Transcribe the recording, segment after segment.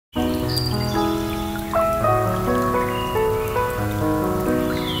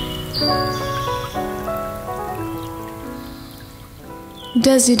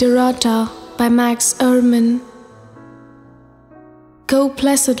Desiderata by Max Ehrmann. Go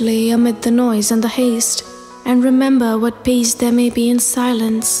placidly amid the noise and the haste, and remember what peace there may be in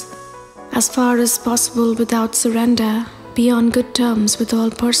silence. As far as possible without surrender, be on good terms with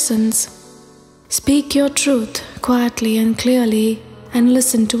all persons. Speak your truth quietly and clearly, and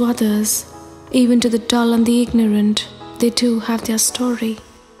listen to others. Even to the dull and the ignorant, they too have their story.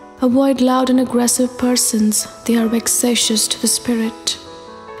 Avoid loud and aggressive persons, they are vexatious to the spirit.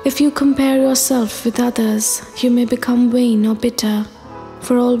 If you compare yourself with others, you may become vain or bitter,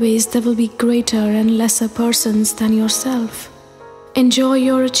 for always there will be greater and lesser persons than yourself. Enjoy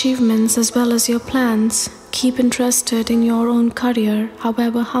your achievements as well as your plans. Keep interested in your own career,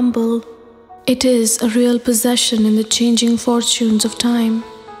 however humble. It is a real possession in the changing fortunes of time.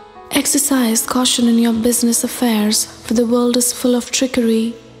 Exercise caution in your business affairs, for the world is full of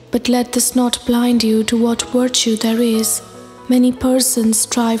trickery, but let this not blind you to what virtue there is. Many persons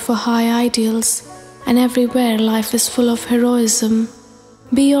strive for high ideals, and everywhere life is full of heroism.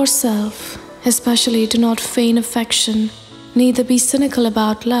 Be yourself, especially do not feign affection, neither be cynical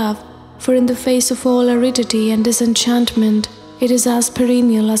about love, for in the face of all aridity and disenchantment, it is as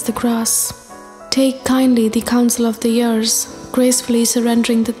perennial as the grass. Take kindly the counsel of the years, gracefully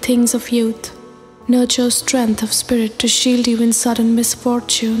surrendering the things of youth. Nurture strength of spirit to shield you in sudden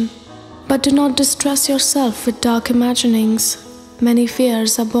misfortune. But do not distress yourself with dark imaginings. Many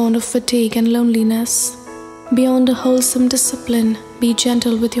fears are born of fatigue and loneliness. Beyond a wholesome discipline, be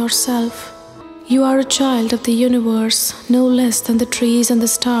gentle with yourself. You are a child of the universe, no less than the trees and the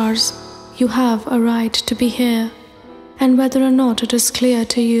stars. You have a right to be here. And whether or not it is clear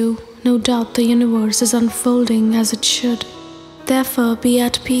to you, no doubt the universe is unfolding as it should. Therefore, be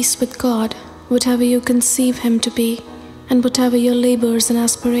at peace with God, whatever you conceive Him to be, and whatever your labors and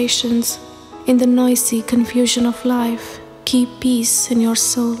aspirations. In the noisy confusion of life, keep peace in your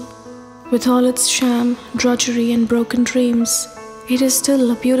soul. With all its sham, drudgery, and broken dreams, it is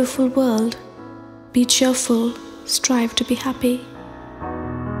still a beautiful world. Be cheerful, strive to be happy.